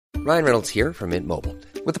Ryan Reynolds here from Mint Mobile.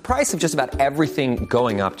 With the price of just about everything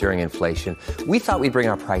going up during inflation, we thought we'd bring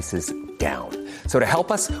our prices down. So to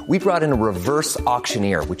help us, we brought in a reverse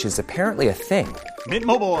auctioneer, which is apparently a thing. Mint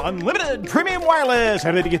Mobile Unlimited Premium Wireless.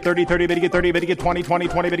 How to get 30, 30, bit to get 30, bit to get 20, 20,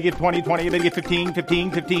 20, bit to get 20, 20, bit to get 15,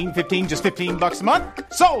 15, 15, 15, just $15 a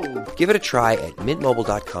month? Sold! Give it a try at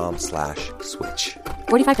mintmobile.com/switch.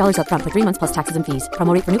 $45 up front for 3 months plus taxes and fees.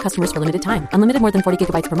 Promo rate for new customers for limited time. Unlimited more than 40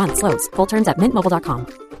 gigabytes per month. Slows full terms at mintmobile.com.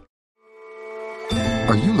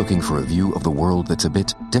 Are you looking for a view of the world that's a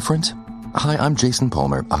bit different? Hi, I'm Jason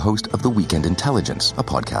Palmer, a host of The Weekend Intelligence, a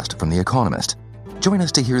podcast from The Economist. Join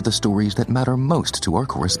us to hear the stories that matter most to our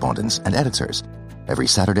correspondents and editors. Every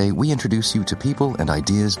Saturday, we introduce you to people and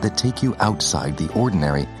ideas that take you outside the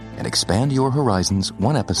ordinary and expand your horizons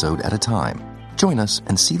one episode at a time. Join us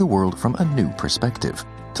and see the world from a new perspective.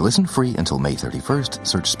 To listen free until May 31st,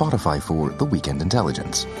 search Spotify for The Weekend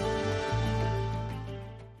Intelligence.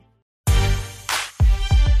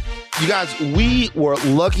 You guys, we were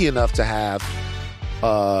lucky enough to have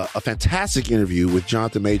a fantastic interview with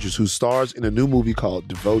Jonathan Majors, who stars in a new movie called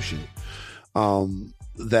Devotion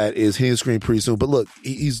that is hitting the screen pretty soon. But look,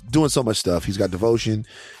 he's doing so much stuff. He's got Devotion.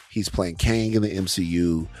 He's playing Kang in the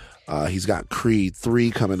MCU. He's got Creed 3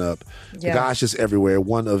 coming up. The guy's just everywhere.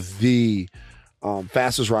 One of the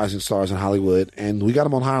fastest rising stars in Hollywood. And we got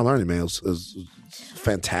him on Higher Learning, man. It was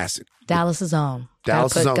fantastic. Dallas' own.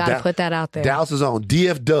 Dallas' own. Gotta put that out there. Dallas' own.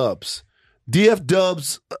 DF Dubs. DF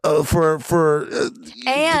Dubs for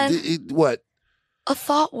and what? A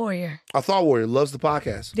thought warrior. A thought warrior loves the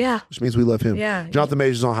podcast. Yeah. Which means we love him. Yeah. Jonathan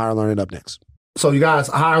Majors on Higher Learning up next. So you guys,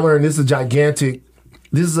 Higher Learning, this is a gigantic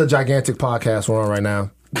podcast we're on right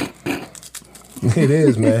now. It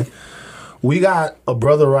is, man. We got a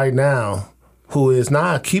brother right now who is,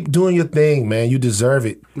 keep doing your thing, man. You deserve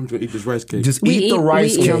it. I'm going to eat this rice cake. Just eat the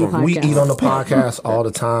rice cake. We eat on the podcast all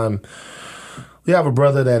the time. We have a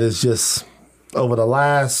brother that is just, over the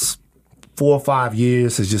last 4 or 5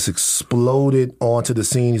 years, has just exploded onto the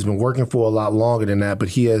scene. He's been working for a lot longer than that, but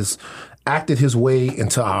he has acted his way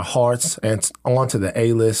into our hearts and onto the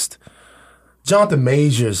A-list. Jonathan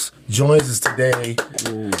Majors joins us today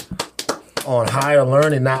on Higher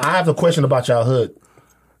Learning. Now, I have a question about y'all hood.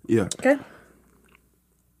 Yeah. Okay.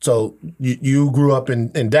 So you grew up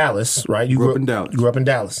in Dallas, right? You grew up in Dallas. You grew up in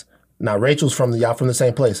Dallas. Now Rachel's y'all from the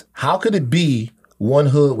same place. How could it be one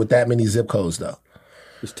hood with that many zip codes though?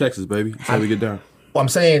 It's Texas, baby. That's how we get down. Well, I'm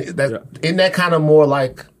saying that isn't that kind of more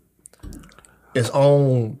like its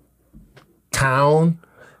own town?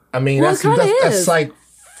 I mean, that's like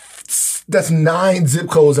that's 9 zip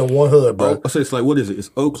codes in one hood, bro. So it's like, what is it? It's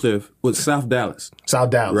Oak Cliff. Well, it's South Dallas. South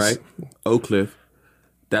Dallas, right? Oak Cliff.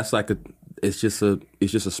 That's like it's just a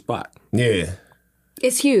spot. Yeah.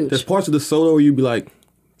 It's huge. There's parts of the Soto where you'd be like,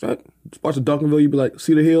 parts of Duncanville, you'd be like,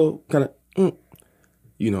 Cedar Hill, kind of,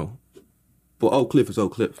 you know. But Oak Cliff is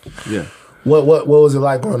Oak Cliff. Yeah. What was it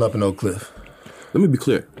like growing up in Oak Cliff? Let me be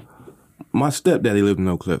clear. My stepdaddy lived in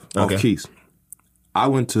Oak Cliff, off Keys. I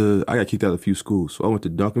got kicked out of a few schools. So I went to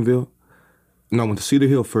Duncanville. No, I went to Cedar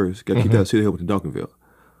Hill first. Got kicked out of Cedar Hill, went to Duncanville.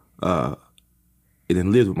 And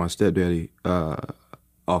then lived with my stepdaddy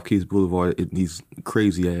off Keys Boulevard. These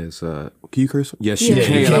crazy ass. Can you curse? Yes, you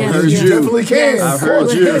can. I've heard you. Definitely can. I've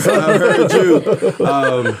heard you.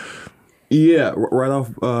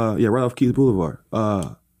 Right off Keys Boulevard.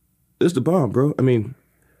 It's the bomb, bro. I mean,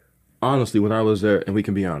 honestly, when I was there, and we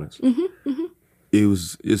can be honest,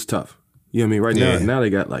 it's tough. You know what I mean? Now they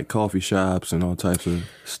got like coffee shops and all types of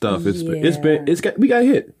stuff. We got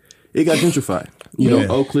hit. It got gentrified. You know,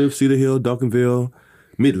 Oak Cliff, Cedar Hill, Duncanville,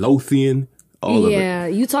 Midlothian, all of it. Yeah,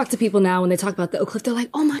 you talk to people now when they talk about the Oak Cliff, they're like,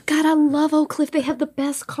 "Oh my God, I love Oak Cliff. They have the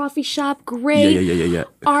best coffee shop, great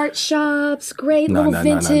art shops, great little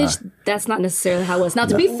vintage." That's not necessarily how it was. Now,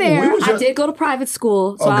 to be fair, I did go to private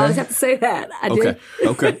school, so I always have to say that. I did.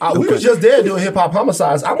 Okay. We was just there doing Hip Hop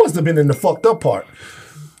Homicides. I must have been in the fucked up part.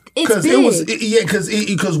 Because we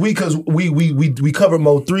covered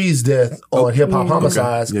Mo 3's death on Hip Hop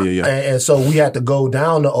Homicides, and so we had to go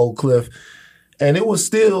down to Oak Cliff, and it was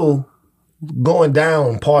still going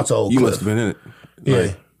down parts of Oak Cliff. You must have been in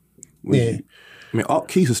it. I mean,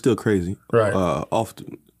 Keys is still crazy. Right.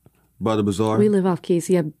 By the Bazaar. We live off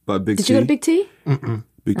Keys, By Big T. Did you go to Big T?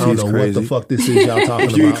 Big T I don't is know crazy. what the fuck this is y'all talking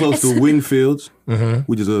You're about. close to Winfield's,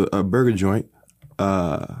 which is a burger joint.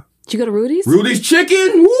 Did you go to Rudy's? Rudy's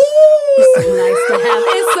Chicken. Woo!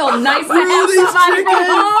 It's so nice to have somebody from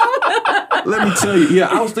home. Let me tell you.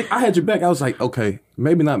 I had your back. I was like, okay,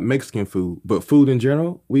 maybe not Mexican food, but food in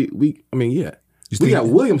general. We got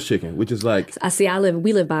Williams Chicken, which is like.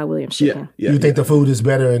 We live by Williams Chicken. You think the food is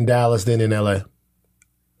better in Dallas than in LA?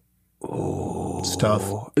 Oh. It's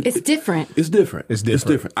tough. It's different. It's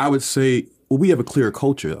different. I would say, well, we have a clear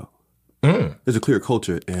culture, though. There's a clear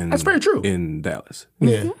culture That's very true. in Dallas.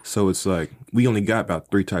 Yeah. So it's like, we only got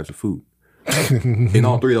about 3 types of food. And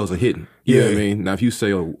all 3 of those are hidden. You know what I mean? Now, if you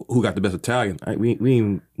say, oh, who got the best Italian?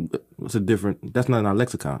 It's a different, that's not in our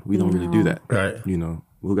lexicon. We don't really do that. Right. You know,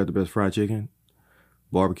 who got the best fried chicken,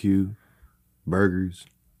 barbecue, burgers,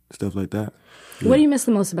 stuff like that. What do you miss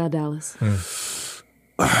the most about Dallas?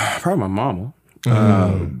 Probably my mama.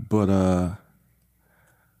 But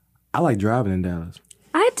I like driving in Dallas.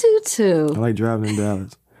 I do too. I like driving in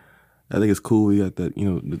Dallas. I think it's cool. We got the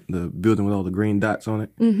building with all the green dots on it.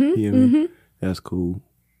 You know what I mean? That's cool.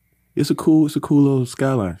 It's a cool little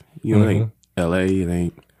skyline. You know, it ain't L.A., it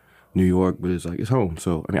ain't New York, but it's like it's home.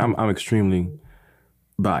 So I mean, I'm extremely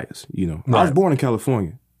biased. You know, I was born in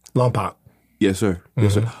California. Lompoc. Yes, sir.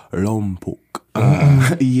 Yes, sir. Lompoc.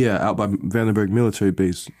 Yeah, out by Vandenberg Military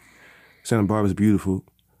Base. Santa Barbara's beautiful,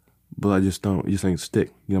 but it just ain't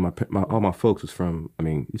stick. You know, all my folks is from. I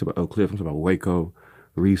mean, you talk about Oak Cliff. I'm talking about Waco.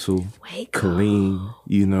 Riesel, Killeen,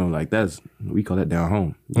 you know, like we call that down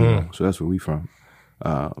home. You know? So that's where we from.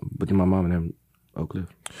 But then my mom and them, Oak Cliff.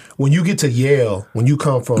 When you get to Yale, when you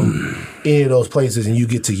come from any of those places and you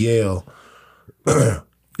get to Yale,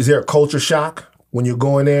 is there a culture shock when you're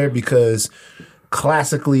going there? Because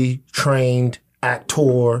classically trained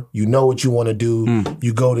actor, you know what you want to do.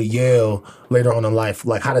 You go to Yale later on in life.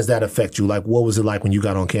 Like, how does that affect you? Like, what was it like when you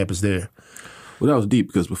got on campus there? Well, that was deep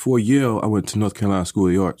because before Yale, I went to North Carolina School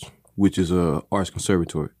of the Arts, which is a arts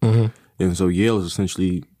conservatory. And so Yale is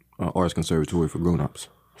essentially an arts conservatory for grown-ups.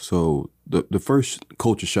 So the first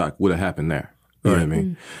culture shock would have happened there. You know what I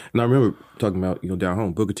mean? And I remember talking about, down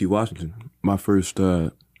home, Booker T. Washington. My first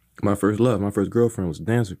love, my first girlfriend was a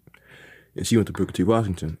dancer. And she went to Booker T.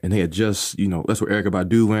 Washington. And they had just, that's where Erykah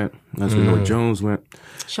Badu went. That's where Norah Jones went.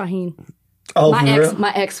 Shaheen. Oh,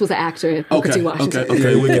 my ex was an actor at Booker T. Washington.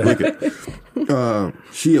 Okay, wicked.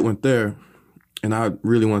 She had went there, and I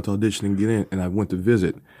really wanted to audition and get in, and I went to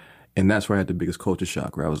visit, and that's where I had the biggest culture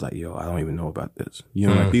shock, where I was like, yo, I don't even know about this.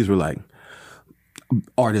 Like these were like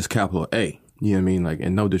artists capital A, you know what I mean? Like,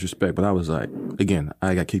 and no disrespect, but I was like, again,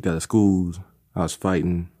 I got kicked out of schools, I was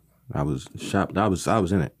fighting, I was shopped, I was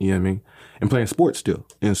in it, you know what I mean? And playing sports still.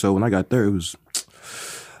 And so when I got there,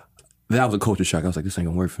 that was a culture shock. I was like, this ain't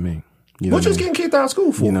gonna work for me. What you was getting kicked out of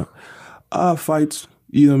school for? Fights.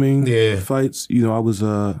 You know what I mean? Yeah. Fights. I was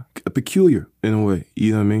peculiar in a way.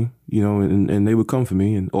 You know what I mean? And they would come for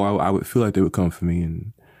me, or I would feel like they would come for me,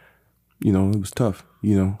 and it was tough.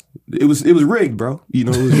 It was rigged, bro. It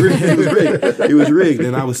was rigged. It was rigged,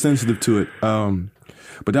 and I was sensitive to it.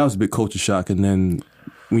 But that was a big culture shock. And then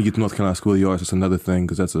when you get to North Carolina School of the Arts, it's another thing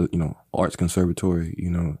because that's a arts conservatory.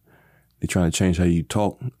 They're trying to change how you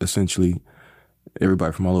talk. Essentially,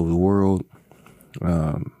 everybody from all over the world.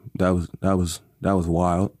 That was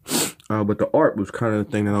wild. But the art was kind of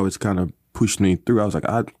the thing that always kind of pushed me through. I was like,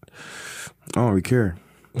 I don't really care.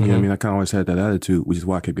 You know what I mean? I kind of always had that attitude, which is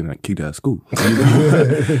why I kept getting kicked out of school.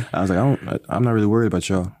 I was like, I'm not really worried about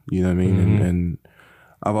y'all. You know what I mean? And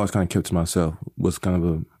I've always kind of kept to myself. Was kind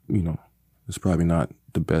of it's probably not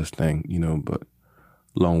the best thing, but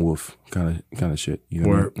lone wolf kind of shit. You know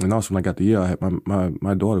what I mean? And also when I got to Yale, I had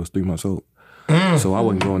my daughter was 3 months old. So I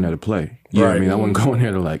wasn't going there to play. You know what I mean? I wasn't going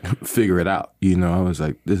there to like figure it out. I was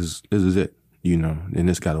like, this is it. And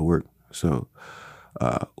this got to work. So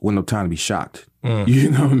wasn't no time to be shocked. You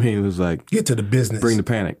know what I mean? It was like, get to the business. Bring the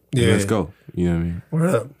panic. Yeah. Let's go. You know what I mean?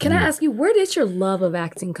 Word up. Can I ask you, where did your love of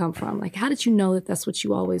acting come from? Like, how did you know that that's what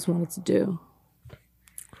you always wanted to do?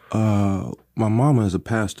 My mama is a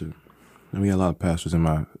pastor. And we had a lot of pastors in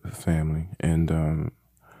my family. And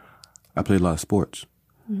I played a lot of sports.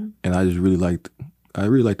 And I just really liked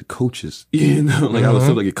the coaches, like I was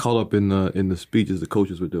something get caught up in the speeches the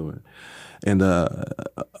coaches were doing. And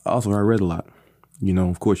also I read a lot,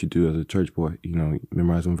 of course you do as a church boy,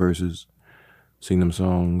 memorize them verses, sing them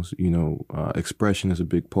songs, expression is a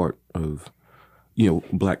big part of,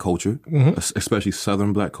 black culture, especially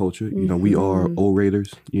Southern black culture. We are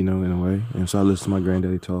orators, in a way. And so I listened to my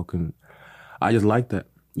granddaddy talk and I just liked that.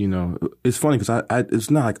 It's funny because it's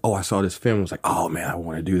not like, I saw this film. It was like, oh man, I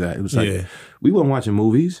want to do that. It was like, we weren't watching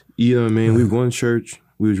movies. You know what I mean? We were going to church.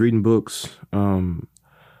 We was reading books. And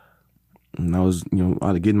I was,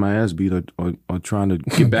 either getting my ass beat or trying to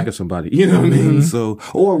get back at somebody. You know what I mean? So,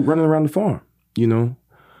 or running around the farm,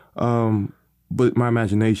 But my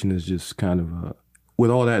imagination is just kind of, with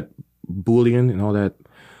all that bullying and all that,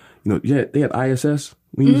 they had ISS.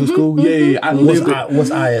 When you was in school? Yeah. I lived it. What's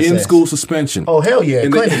ISS? In school suspension. Oh, hell yeah.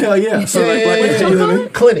 Clinic. Hell yeah. So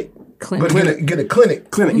Clinic. Get a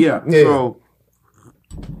clinic. Clinic, yeah. So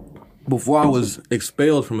before I was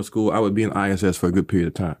expelled from a school, I would be in ISS for a good period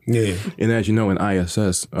of time. Yeah. And as you know, in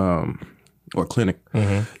ISS or clinic,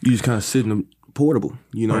 you just kind of sit in a portable,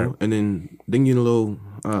 you know, and then you're in a little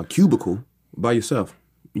cubicle by yourself,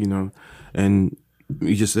 you know, and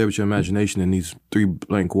you just there with your imagination and these 3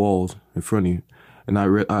 blank walls in front of you. And I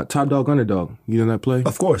read Top Dog Underdog. You know that play?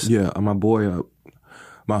 Of course. Yeah, my boy,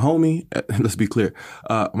 my homie, let's be clear,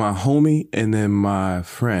 my homie and then my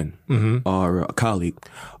friend or a colleague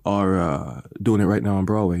are doing it right now on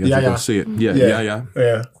Broadway. You're going to see it. Yeah.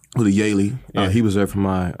 With a Yaley. He was there for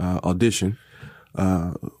my audition.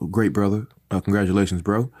 Great brother. Congratulations,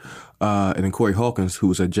 bro. And then Corey Hawkins, who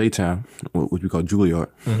was at J-Town, which we call Juilliard.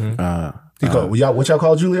 What y'all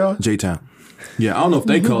call Juilliard? J-Town. Yeah, I don't know if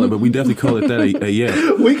they call it, but we definitely call it that.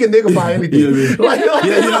 Yeah, we can nigga anything. You know what I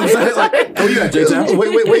mean? You know what I'm saying? Like, oh, you at J-Town?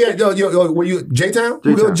 Wait, were you J-Town?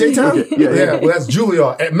 You go J-Town? Okay. Yeah. Well, that's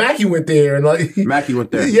Juilliard. And Mackie went there, and Mackie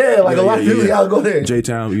went there. Yeah, a lot of people y'all go there.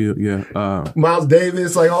 J-Town, yeah. Miles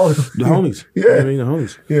Davis, all the homies. Yeah, you know what I mean, the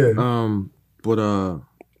homies. Yeah.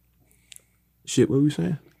 Shit, what were we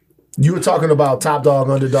saying? You were talking about Top Dog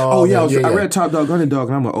Underdog. Oh, yeah. I read Top Dog Underdog,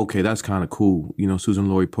 and I'm like, okay, that's kind of cool. You know, Susan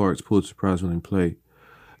Laurie Parks, Pulitzer Prize winning play.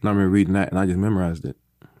 And I remember reading that, and I just memorized it.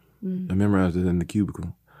 I memorized it in the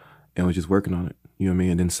cubicle and was just working on it. You know what I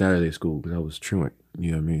mean? And then Saturday school, because I was truant.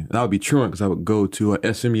 You know what I mean? And I would be truant because I would go to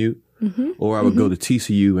SMU or I would go to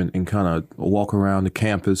TCU and kind of walk around the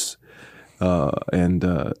campus and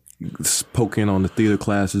poke in on the theater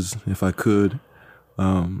classes if I could.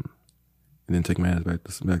 And then take my ass back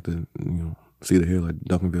to Cedar Hill or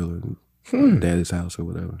Duncanville or Daddy's house or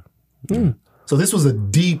whatever. Yeah. So this was a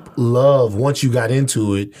deep love once you got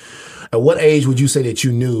into it. At what age would you say that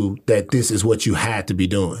you knew that this is what you had to be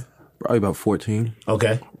doing? Probably about 14.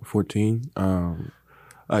 Okay. 14.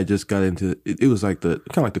 I just got into it. It was like kind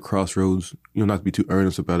of like the crossroads, not to be too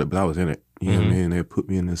earnest about it, but I was in it. You know what I mean? They put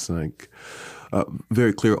me in this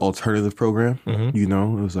very clear alternative program. It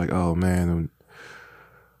was like, oh man.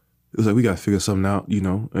 It was like, we got to figure something out,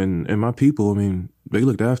 and my people, I mean, they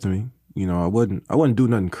looked after me. I wasn't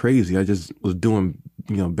doing nothing crazy. I just was doing,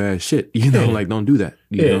 bad shit, like don't do that.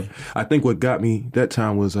 You know? I think what got me that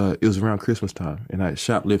time was, it was around Christmas time and I had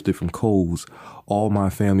shoplifted from Kohl's all my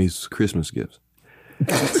family's Christmas gifts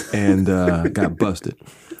and, got busted.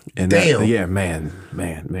 And damn. Man.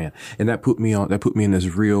 And that put me in this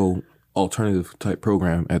real alternative type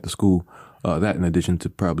program at the school. That in addition to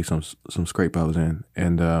probably some scrape I was in.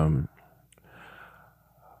 And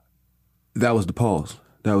that was the pause.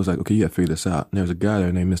 That was like, okay, you got to figure this out. And there was a guy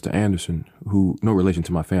there named Mr. Anderson, who, no relation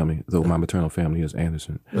to my family, though my maternal family is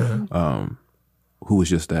Anderson, who was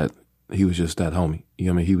just that, he was just that homie. You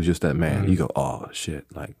know what I mean? He was just that man. You go, oh, shit,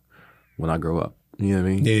 like, when I grow up. You know what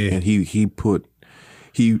I mean? Yeah. And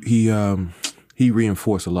he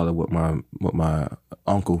reinforced a lot of what my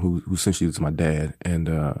uncle, who essentially was my dad, and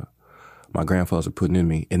my grandfathers are putting in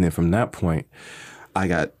me. And then from that point, I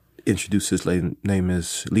got introduced to this lady named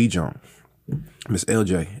Miss Lee Jong, Miss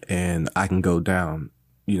LJ, and I can go down.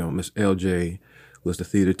 Miss LJ was the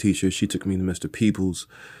theater teacher. She took me to Mr. Peoples.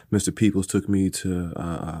 Mr. Peoples took me to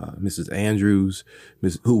Mrs. Andrews,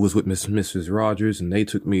 who was with Mrs. Rogers, and they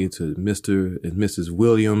took me to Mr. and Mrs.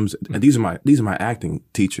 Williams. And these are my acting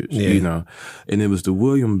teachers, And it was the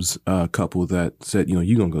Williams couple that said,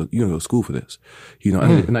 you're gonna go to school for this,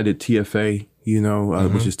 And I did TFA,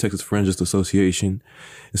 which is Texas Forensics Association.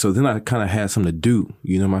 And so then I kind of had something to do.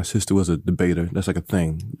 My sister was a debater. That's like a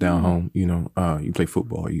thing down home. You play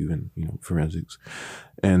football, forensics.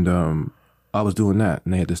 And I was doing that.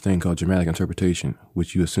 And they had this thing called dramatic interpretation,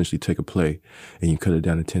 which you essentially take a play and you cut it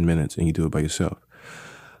down to 10 minutes and you do it by yourself.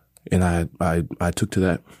 And I took to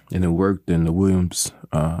that and it worked. And the Williams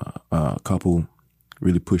couple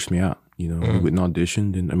really pushed me out. We went and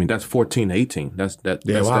auditioned, and I mean that's 14 to 18. That's that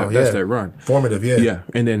run. Formative, yeah. Yeah,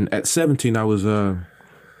 and then at 17, I was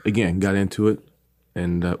again got into it,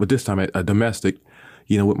 and but this time a domestic,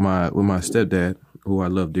 with my stepdad, who I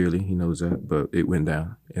love dearly. He knows that, but it went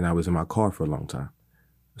down, and I was in my car for a long time.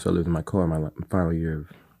 So I lived in my car my final year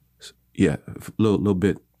of, a little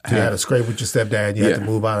bit. So you had a scrape with your stepdad. You had to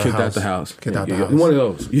move out of the house. Kicked out the house. One of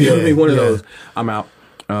those. You know what I mean? One of those. I'm out.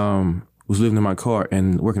 Was living in my car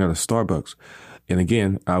and working at a Starbucks. And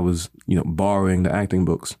again, I was, borrowing the acting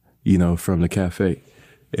books, from the cafe.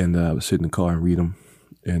 And I would sit in the car and read them.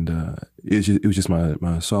 And it was just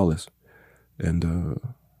my solace. And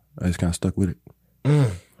I just kind of stuck with it.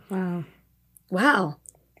 Wow.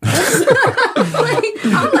 I'm like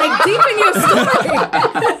deep in your story.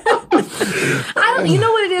 You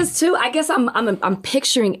know what it is too? I guess I'm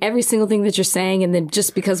picturing every single thing that you're saying, and then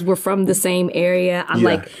just because we're from the same area, I'm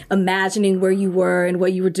like imagining where you were and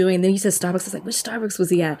what you were doing. And then you said Starbucks. I was like, which Starbucks was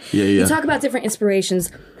he at? Yeah. You talk about different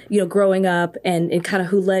inspirations, growing up and kind of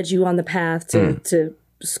who led you on the path to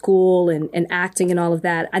school and acting and all of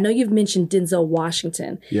that. I know you've mentioned Denzel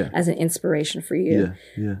Washington as an inspiration for you.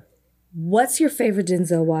 Yeah. What's your favorite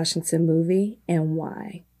Denzel Washington movie and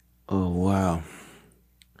why? Oh, wow.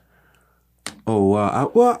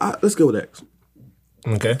 Let's go with X.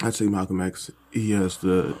 Okay. I'd say Malcolm X. He has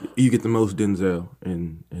you get the most Denzel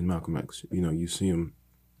in Malcolm X. You see him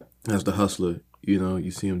as the hustler,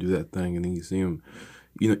 you see him do that thing, and then you see him,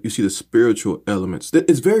 you see the spiritual elements.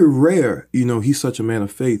 It's very rare, he's such a man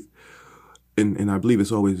of faith, and I believe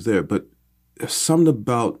it's always there, but there's something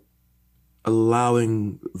about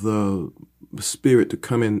allowing the spirit to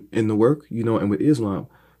come in the work, and with Islam,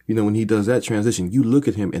 when he does that transition, you look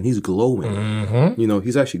at him and he's glowing. Mm-hmm.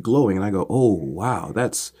 He's actually glowing, and I go, oh, wow,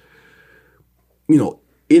 that's,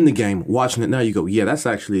 in the game, watching it now, you go, yeah, that's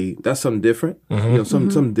something different. Mm-hmm.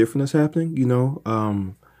 Something different that's happening.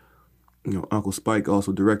 Uncle Spike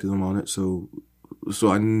also directed him on it, so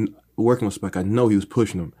working with Spike, I know he was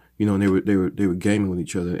pushing him. And they were gaming with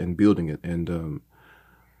each other and building it, and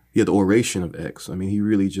the oration of X. I mean, he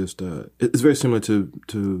really just it's very similar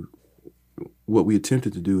to what we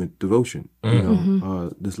attempted to do in Devotion.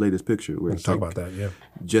 This latest picture where talk about that. Yeah,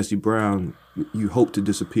 Jesse Brown, you hope to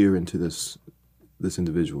disappear into this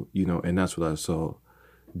individual, and that's what I saw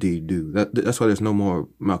D do. That's why there's no more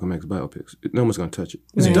Malcolm X biopics. No one's going to touch it.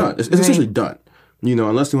 It's done. It's essentially done.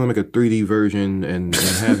 Unless they want to make a 3D version and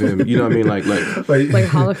have him, what I mean, like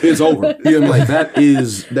it's over. Like that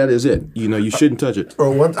is it. You shouldn't touch it.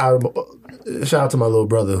 Or shout out to my little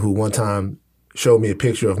brother who one time showed me a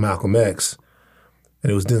picture of Malcolm X,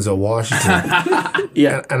 and it was Denzel Washington.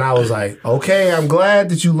 Yeah. And I was like, okay, I'm glad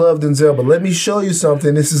that you love Denzel, but let me show you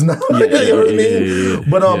something. This is not, you know what I mean? Yeah.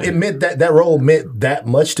 But it meant that role meant that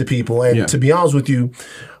much to people. And to be honest with you,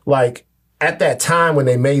 like at that time when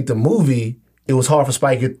they made the movie, it was hard for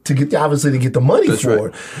Spike to get the money for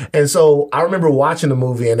it. And so I remember watching the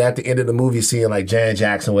movie, and at the end of the movie seeing like Janet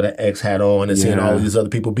Jackson with an X hat on and seeing all of these other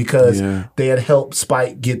people because they had helped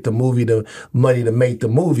Spike get the money to make the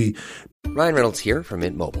movie. Ryan Reynolds here from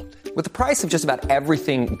Mint Mobile. With the price of just about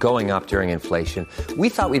everything going up during inflation, we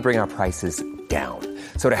thought we'd bring our prices down.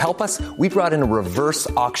 So to help us, we brought in a reverse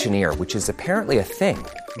auctioneer, which is apparently a thing.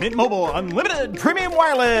 Mint Mobile Unlimited Premium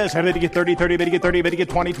Wireless. How to get 30, 30, how to get 30, how to get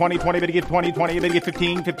 20, 20, 20, how to get 20, 20, how to get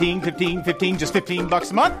 15, 15, 15, 15, just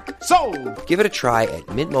 $15 a month? Sold! Give it a try at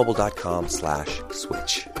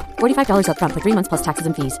mintmobile.com/switch. $45 up front for 3 months plus taxes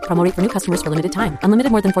and fees. Promo rate for new customers for limited time.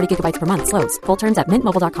 Unlimited more than 40 gigabytes per month. Slows full terms at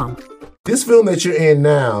mintmobile.com. This film that you're in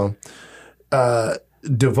now,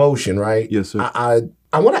 Devotion, right? Yes, sir.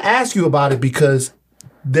 I want to ask you about it because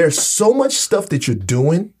there's so much stuff that you're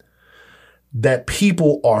doing that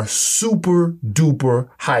people are super duper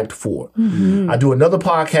hyped for. Mm-hmm. I do another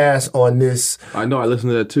podcast on this. I know, I listen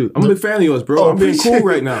to that too. I'm a big fan of yours, bro. I'm being cool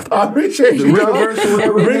right now. I appreciate you. Ringaverse or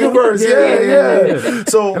whatever. Ringaverse, yeah.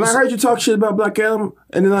 So, and I heard you talk shit about Black Adam,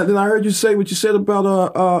 and then I heard you say what you said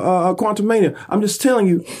about Quantum Mania. I'm just telling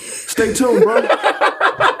you, stay tuned, bro.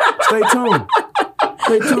 Stay tuned.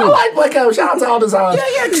 I like Black Adam. Shout out to Aldous Hodge.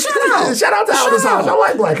 Yeah, shout out to Aldous Hodge. I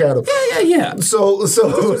like Black Adam. Yeah. So you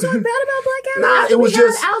talk bad about Black Adam? Nah, it was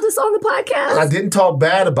just Aldous on the podcast. I didn't talk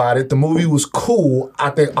bad about it. The movie was cool. I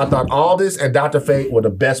thought Aldous and Dr. Fate were the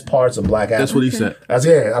best parts of Black Adam. That's what he said. I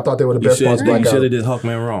thought they were the best parts of Black Adam. You said they did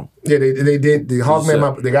Hawkman wrong. Yeah, they did. The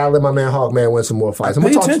Hawkman, they gotta let my man Hawkman win some more fights. I'm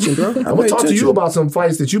gonna talk to you about some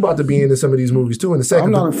fights that you about to be in some of these movies too in a second.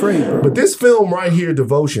 I'm not afraid, bro. But this film right here,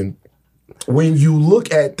 Devotion, when you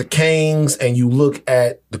look at the Kangs and you look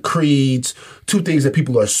at the Creeds, two things that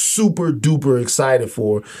people are super duper excited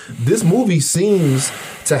for, this movie seems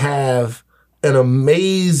to have an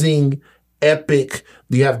amazing, epic.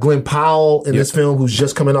 You have Glenn Powell in this film who's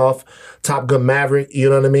just coming off Top Gun Maverick. You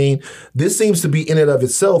know what I mean? This seems to be in and of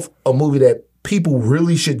itself a movie that people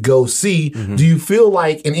really should go see. Mm-hmm. Do you feel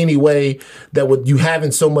like in any way that with you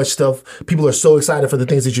having so much stuff, people are so excited for the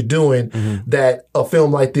things that you're doing that a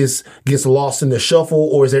film like this gets lost in the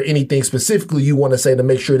shuffle? Or is there anything specifically you want to say to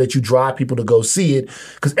make sure that you drive people to go see it?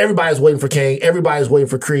 Because everybody's waiting for Kang, everybody's waiting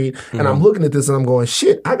for Creed. And I'm looking at this and I'm going,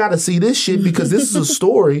 shit, I got to see this shit because this is a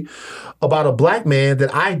story about a black man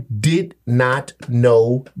that I did not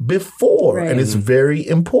know before. Right. And it's very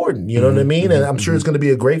important. You know what I mean? And I'm sure it's going to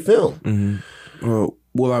be a great film.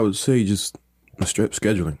 Well, I would say just strip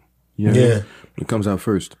scheduling. You know? Yeah. It comes out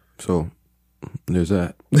first. So there's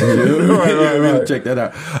that. right. Check that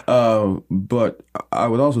out. But I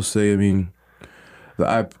would also say, I mean,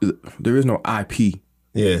 there is no IP.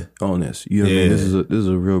 Yeah. On this, you know what I mean? This is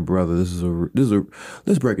a real brother. This is a.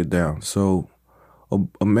 Let's break it down. So, a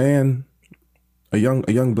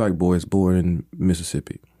young black boy is born in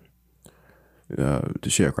Mississippi. The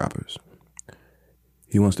sharecroppers.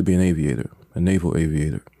 He wants to be an aviator, a naval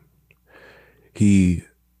aviator. He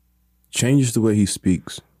changes the way he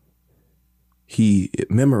speaks. He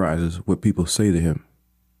memorizes what people say to him,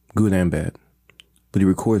 good and bad, but he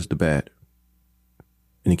records the bad,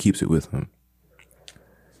 and he keeps it with him.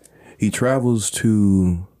 He travels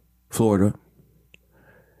to Florida.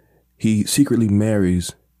 He secretly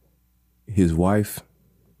marries his wife.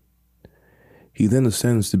 He then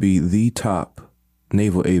ascends to be the top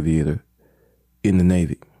naval aviator in the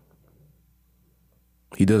Navy.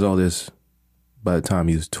 He does all this by the time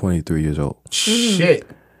he's 23 years old. Shit.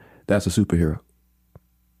 That's a superhero.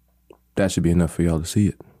 That should be enough for y'all to see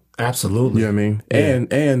it. Absolutely. You know what I mean? Yeah.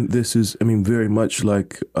 And this is, very much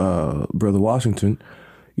like Brother Washington.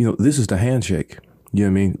 This is the handshake. You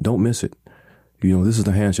know what I mean? Don't miss it. This is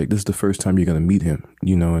the handshake. This is the first time you're going to meet him.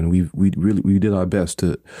 And we did our best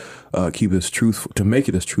to keep this truthful, to make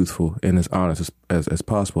it as truthful and as honest as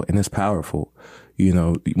possible, and as powerful.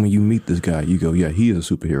 When you meet this guy, you go, yeah, he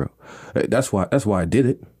is a superhero. That's why I did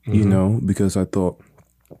it. Because I thought,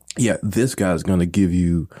 yeah, this guy's going to give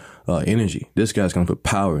you energy. This guy's going to put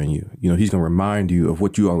power in you. He's going to remind you of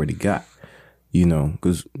what you already got.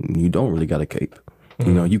 Because you don't really got a cape.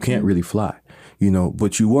 You can't really fly,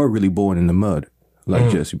 but you were really born in the mud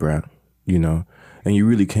like Jesse Brown, and you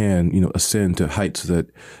really can, ascend to heights that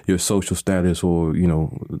your social status or,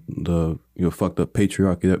 the fucked up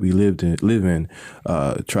patriarchy that we live in,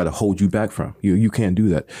 try to hold you back from. You can't do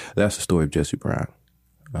that. That's the story of Jesse Brown.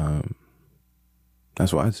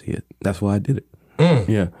 That's why I see it. That's why I did it.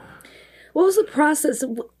 Yeah. What was the process?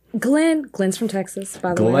 Glenn's from Texas,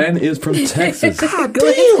 by the way. Glenn is from Texas.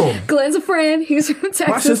 Glenn's a friend. He's from Texas.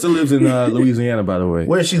 My sister lives in Louisiana, by the way.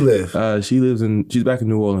 Where she live? She's back in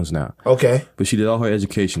New Orleans now. Okay. But she did all her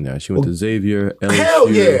education there. She went to Xavier, LSU. Hell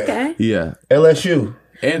yeah. Okay. Yeah. LSU.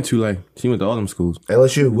 And Tulane. She went to all them schools.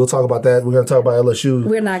 LSU. We'll talk about that. We're going to talk about LSU.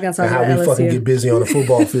 We're not going to talk about LSU. And how we fucking get busy on the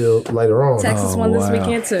football field later on. Texas won this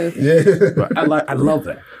weekend, too. Yeah. I love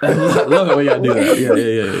that. I love it when y'all do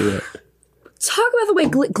that. Yeah. Talk about the way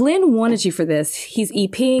Glenn wanted you for this. He's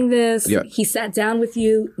EPing this. Yeah. He sat down with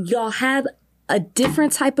you. Y'all had a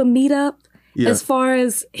different type of meetup as far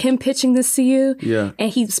as him pitching this to you. Yeah.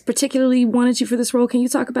 And he particularly wanted you for this role. Can you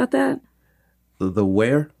talk about that? The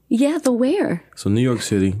where? Yeah, the where. So New York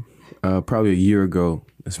City, probably a year ago,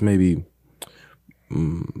 it's maybe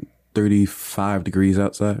 35 degrees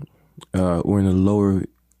outside. We're in the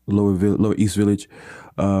lower East Village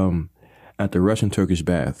at the Russian Turkish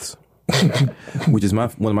baths. Which is one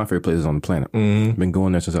of my favorite places on the planet. Been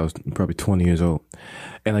going there since I was probably 20 years old.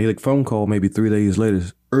 And I get a phone call maybe 3 days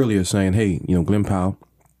earlier saying, hey, Glenn Powell,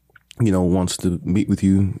 wants to meet with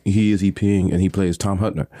you. He is EPing and he plays Tom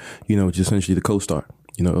Hutner, which is essentially the co-star,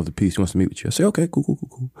 of the piece. He wants to meet with you. I say, okay, cool.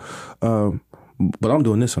 But I'm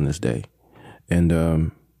doing this on this day.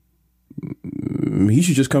 And he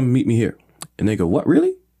should just come meet me here. And they go, what,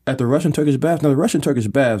 really? At the Russian Turkish baths? Now, the Russian Turkish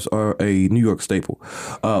baths are a New York staple,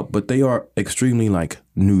 but they are extremely like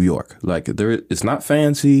New York. Like it's not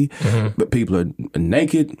fancy, but people are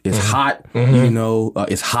naked. It's hot,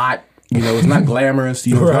 it's hot. It's not glamorous.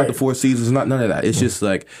 It's not the Four Seasons. It's not none of that. It's just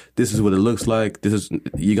like, this is what it looks like.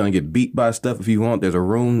 You're going to get beat by stuff if you want. There's a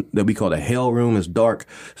room that we call the hell room. It's dark.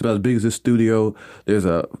 It's about as big as this studio. There's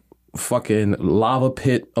a fucking lava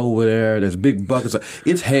pit over there. There's big buckets.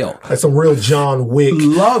 It's hell. That's some real John Wick.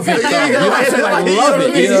 Love it. Love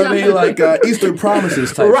it. You know what I mean? Like Eastern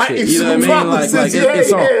Promises type shit. You know what I mean? Like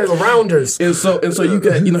it's on. Rounders. And so you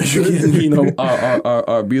get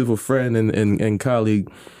our beautiful friend and colleague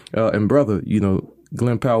and brother,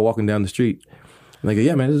 Glenn Powell walking down the street. And I go,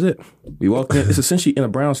 yeah, man, this is it. We walk in. It's essentially in a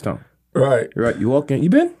brownstone. Right. You walk in. You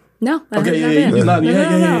been? No. Okay. You're not.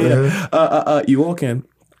 Yeah. You walk in.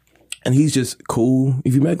 And he's just cool.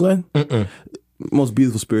 Have you met Glenn? Most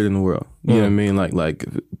beautiful spirit in the world. You know what I mean? Like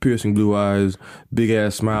piercing blue eyes, big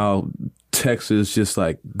ass smile, Texas, just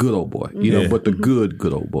like good old boy. But the good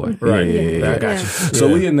old boy. Right. Yeah. I got you.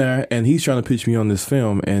 So we in there, and he's trying to pitch me on this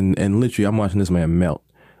film, and literally I'm watching this man melt.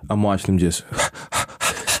 I'm watching him just,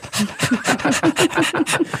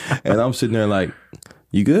 and I'm sitting there like,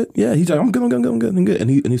 you good? Yeah. He's like, I'm good. And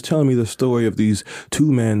he's telling me the story of these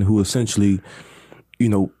two men who essentially,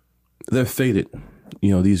 they're fated,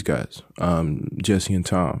 these guys, Jesse and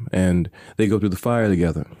Tom, and they go through the fire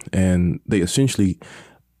together, and they essentially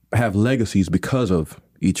have legacies because of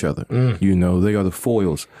each other. They are the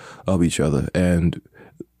foils of each other, and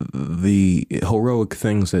the heroic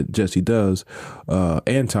things that Jesse does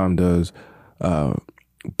and Tom does,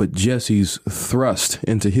 but Jesse's thrust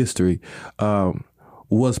into history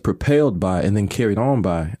was propelled by and then carried on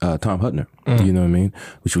by Tom Hutner. You know what I mean?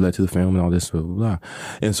 Which led to the film and all this, blah, blah, blah.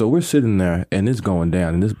 And so we're sitting there and it's going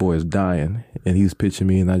down and this boy is dying and he's pitching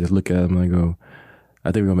me and I just look at him and I go,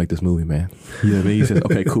 I think we're going to make this movie, man. You know what I mean? He says,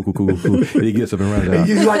 okay, cool. And he gets up and runs out.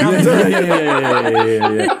 He's like, yeah.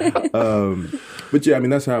 But yeah, I mean,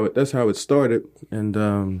 that's how it started. And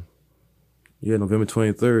November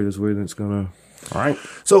 23rd is when it's going to, all right.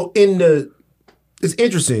 So it's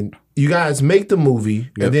interesting. You guys make the movie,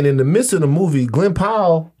 and then in the midst of the movie, Glen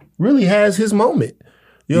Powell really has his moment.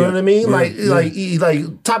 You know what I mean? Like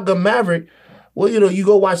Top Gun Maverick. Well, you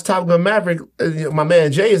go watch Top Gun Maverick. My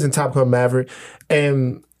man Jay is in Top Gun Maverick,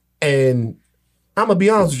 and I'm gonna be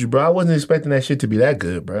honest with you, bro. I wasn't expecting that shit to be that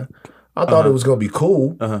good, bro. I thought it was gonna be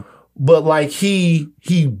cool, but like he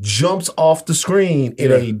jumps off the screen in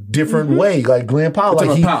a different way, like Glen Powell.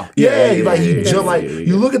 Like he jump like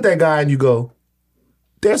you look at that guy and you go,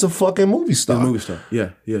 there's a fucking movie star. The movie star.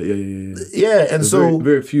 Yeah. Yeah, and there's so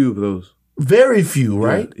very few of those. Very few,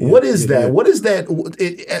 right? Yeah, what is that? Yeah. What is that?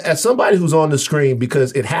 As somebody who's on the screen,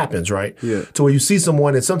 because it happens, right? Yeah. To where you see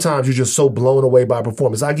someone and sometimes you're just so blown away by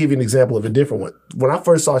performance. I'll give you an example of a different one. When I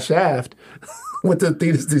first saw Shaft, went to the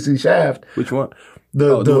theaters to see Shaft. Which one?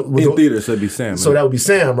 In theaters, so it'd be Sam. So that would be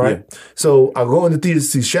Sam, right? Yeah. So I go in the theaters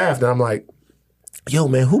to see Shaft and I'm like, yo,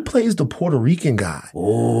 man, who plays the Puerto Rican guy?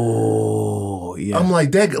 Oh, yeah. I'm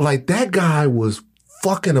like, that guy was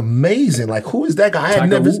fucking amazing. Like, who is that guy? I had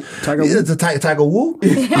Tiger Wu? Tiger Wu.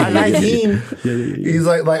 I like him. Yeah. He's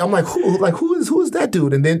like, I'm like, who is that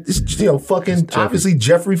dude? And then, fucking, obviously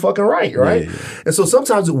Jeffrey fucking Wright, right? Yeah. And so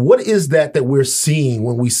sometimes, what is that we're seeing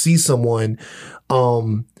when we see someone,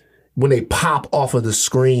 when they pop off of the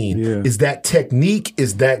screen? Yeah. Is that technique?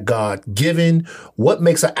 Is that God-given? What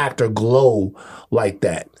makes an actor glow like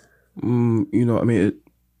that? I mean,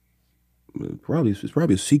 it's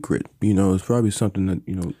probably a secret. It's probably something that,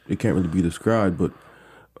 it can't really be described, but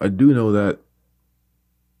I do know that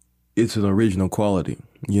it's an original quality.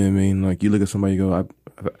 You know what I mean? Like, you look at somebody, you go, I've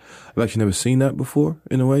actually never seen that before.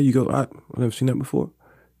 In a way, you go, I've never seen that before.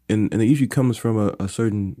 And it usually comes from a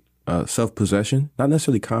certain self-possession, not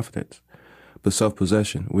necessarily confidence, but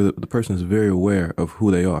self-possession, where the person is very aware of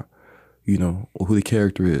who they are, or who the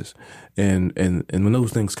character is. And when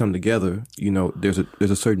those things come together, there's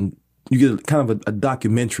a certain, you get kind of a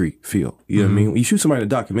documentary feel. You know what I mean? When you shoot somebody in a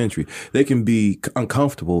documentary, they can be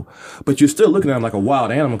uncomfortable, but you're still looking at them like a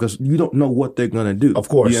wild animal because you don't know what they're going to do. Of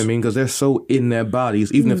course. You know what I mean? Because they're so in their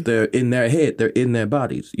bodies. Even if they're in their head, they're in their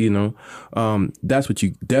bodies, That's what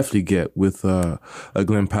you definitely get with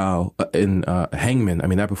Glen Powell in Hangman. I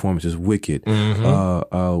mean, that performance is wicked.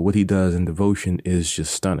 What he does in Devotion is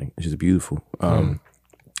just stunning. It's just beautiful.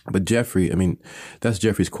 But Jeffrey, I mean, that's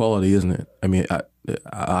Jeffrey's quality, isn't it? I mean,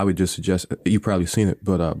 I would just suggest, you've probably seen it,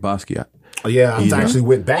 but Basquiat. Yeah, I actually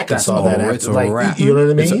went back and saw that. It's a wrap. You know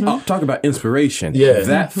what I mean? Talk about inspiration. Yeah.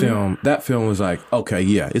 That film was like, okay,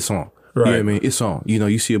 yeah, it's on. Right. You know what I mean? It's on.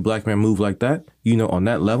 You see a black man move like that, on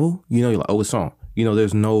that level, you're like, oh, it's on.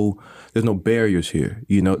 There's no barriers here,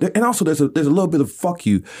 And also there's a little bit of fuck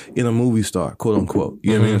you in a movie star, quote unquote.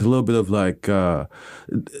 You know what I mean? There's a little bit of like,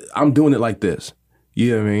 I'm doing it like this.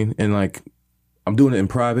 You know what I mean? And like, I'm doing it in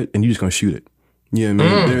private and you're just going to shoot it. You know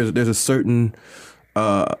what I mean? There's a certain,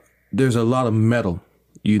 there's a lot of metal,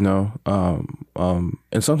 and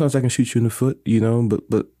sometimes I can shoot you in the foot,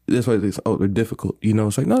 but that's why they say, oh, they're difficult.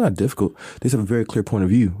 It's like, no, not difficult. They just have a very clear point of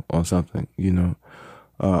view on something,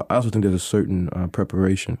 I also think there's a certain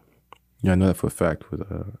preparation. I know that for a fact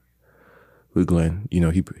with Glenn.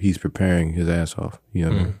 He's preparing his ass off,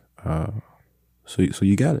 So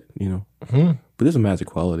you got it, But there's a magic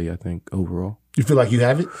quality, I think, overall. You feel like you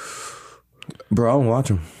have it? Bro, I don't watch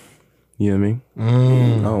them. You know what I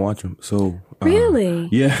mean? I don't watch them. So really?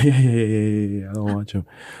 Yeah. I don't watch them.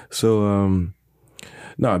 So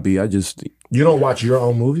I just. You don't watch your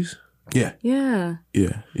own movies? Yeah. Yeah.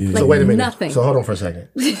 Like, so wait a minute. Nothing. So hold on for a second.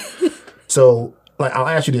 So like, I'll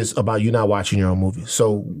ask you this about you not watching your own movies.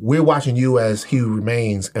 So we're watching you as He Who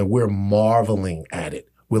Remains, and we're marveling at it.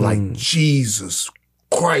 We're like, Jesus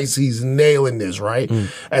Christ, he's nailing this, right?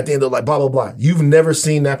 At the end of like, blah, blah, blah. You've never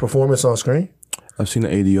seen that performance on screen? I've seen the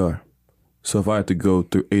ADR. So if I had to go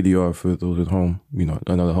through ADR for those at home,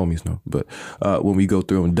 I know the homies know, but when we go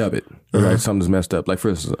through and dub it, right, something's messed up. Like for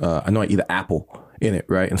instance, I know I eat an apple in it,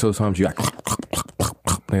 right? And so sometimes you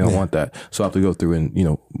they don't want that. So I have to go through and,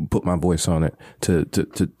 put my voice on it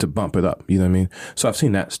to bump it up, you know what I mean? So I've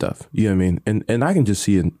seen that stuff, you know what I mean? And I can just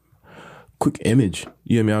see it quick image.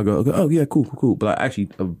 You know what I mean? I'll go, oh yeah, cool. But I actually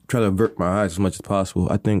try to avert my eyes as much as possible.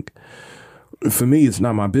 I think for me, it's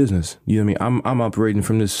not my business. You know what I mean? I'm operating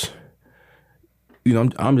from this, you know,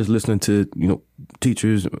 I'm just listening to, you know,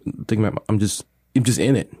 teachers, thinking about, I'm just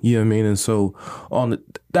in it. You know what I mean? And so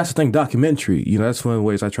that's the thing, documentary, you know, that's one of the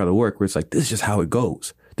ways I try to work, where it's like, this is just how it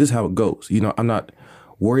goes. This is how it goes. You know, I'm not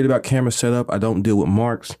worried about camera setup. I don't deal with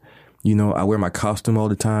marks. You know, I wear my costume all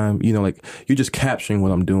the time. You know, like, you're just capturing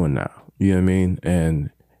what I'm doing now. You know what I mean?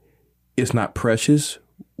 And it's not precious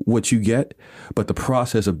what you get, but the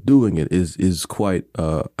process of doing it is quite,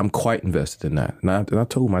 I'm quite invested in that. And I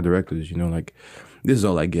told my directors, you know, like, this is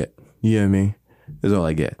all I get. You know what I mean? This is all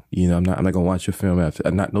I get. You know, I'm not going to watch your film after,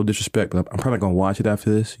 no disrespect, but I'm probably going to watch it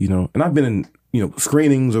after this, you know. And I've been in, you know,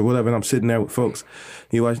 screenings or whatever, and I'm sitting there with folks.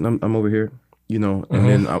 You watching, I'm over here, you know, and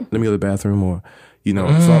then let me go to the bathroom, or, you know,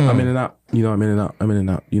 so I'm in and out. You know, I'm in and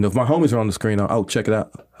out. You know, if my homies are on the screen, I'll check it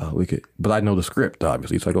out. Oh, wicked. But I know the script,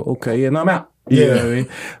 obviously. So I go, okay, and I'm out. You know what I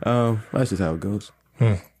mean? That's just how it goes.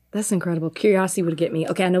 That's incredible. Curiosity would get me.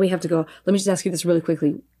 Okay, I know we have to go. Let me just ask you this really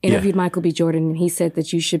quickly. Interviewed Michael B. Jordan, and he said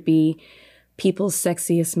that you should be people's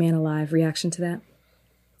sexiest man alive. Reaction to that?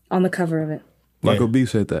 On the cover of it. Michael B.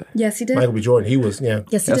 said that. Yes, he did. Michael B. Jordan, he was, Yes,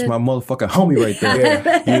 he did. That's my motherfucking homie right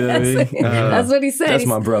there. You know what I mean? That's what he said. That's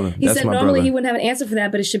my brother. He said normally he wouldn't have an answer for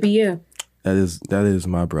that, but it should be you. That is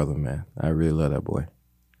my brother, man. I really love that boy.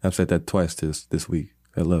 I've said that twice this week.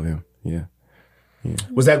 I love him. Yeah.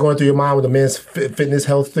 Was that going through your mind with the men's fitness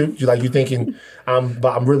health thing? You thinking,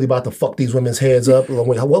 I'm really about to fuck these women's heads up?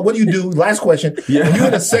 What do you do? Last question. When you're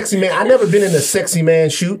in a sexy man, I never been in a sexy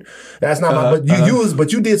man shoot. That's not my.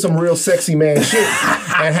 But you did some real sexy man shit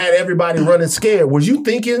and had everybody running scared. Was you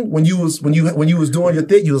thinking when you was doing your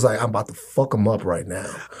thing, you was like, I'm about to fuck them up right now?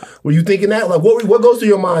 Were you thinking that? Like, what goes through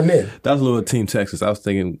your mind then? That was a little Team Texas. I was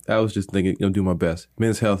just thinking, you know, do my best.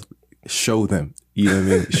 Men's health. Show them, you know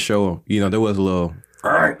what I mean? Show them. You know, there was a little.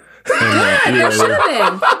 There should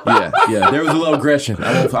have been. Yeah. There was a little aggression.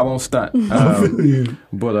 I won't stunt.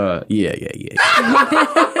 But yeah.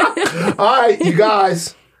 All right, you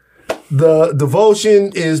guys. The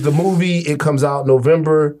Devotion is the movie. It comes out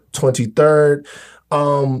November 23rd.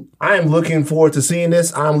 I am looking forward to seeing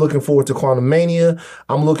this. I'm looking forward to Quantumania.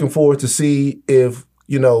 I'm looking forward to see if,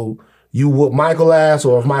 you know, you whoop Michael ass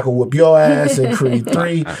or if Michael whoop your ass in Creed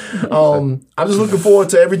 3. I'm just looking forward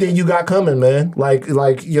to everything you got coming, man. Like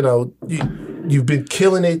you know, you've been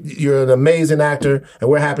killing it. You're an amazing actor, and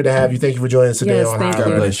we're happy to have you. Thank you for joining us today on High.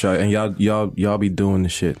 God bless y'all. And y'all be doing the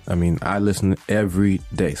shit. I mean, I listen every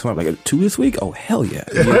day. So I'm like, 2 this week? Oh, hell yeah.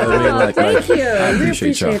 You know what I mean? Thank you. I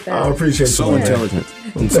appreciate y'all. That. I appreciate you. So intelligent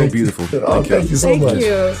and so beautiful. Thank you so much. Thank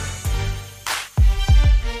you.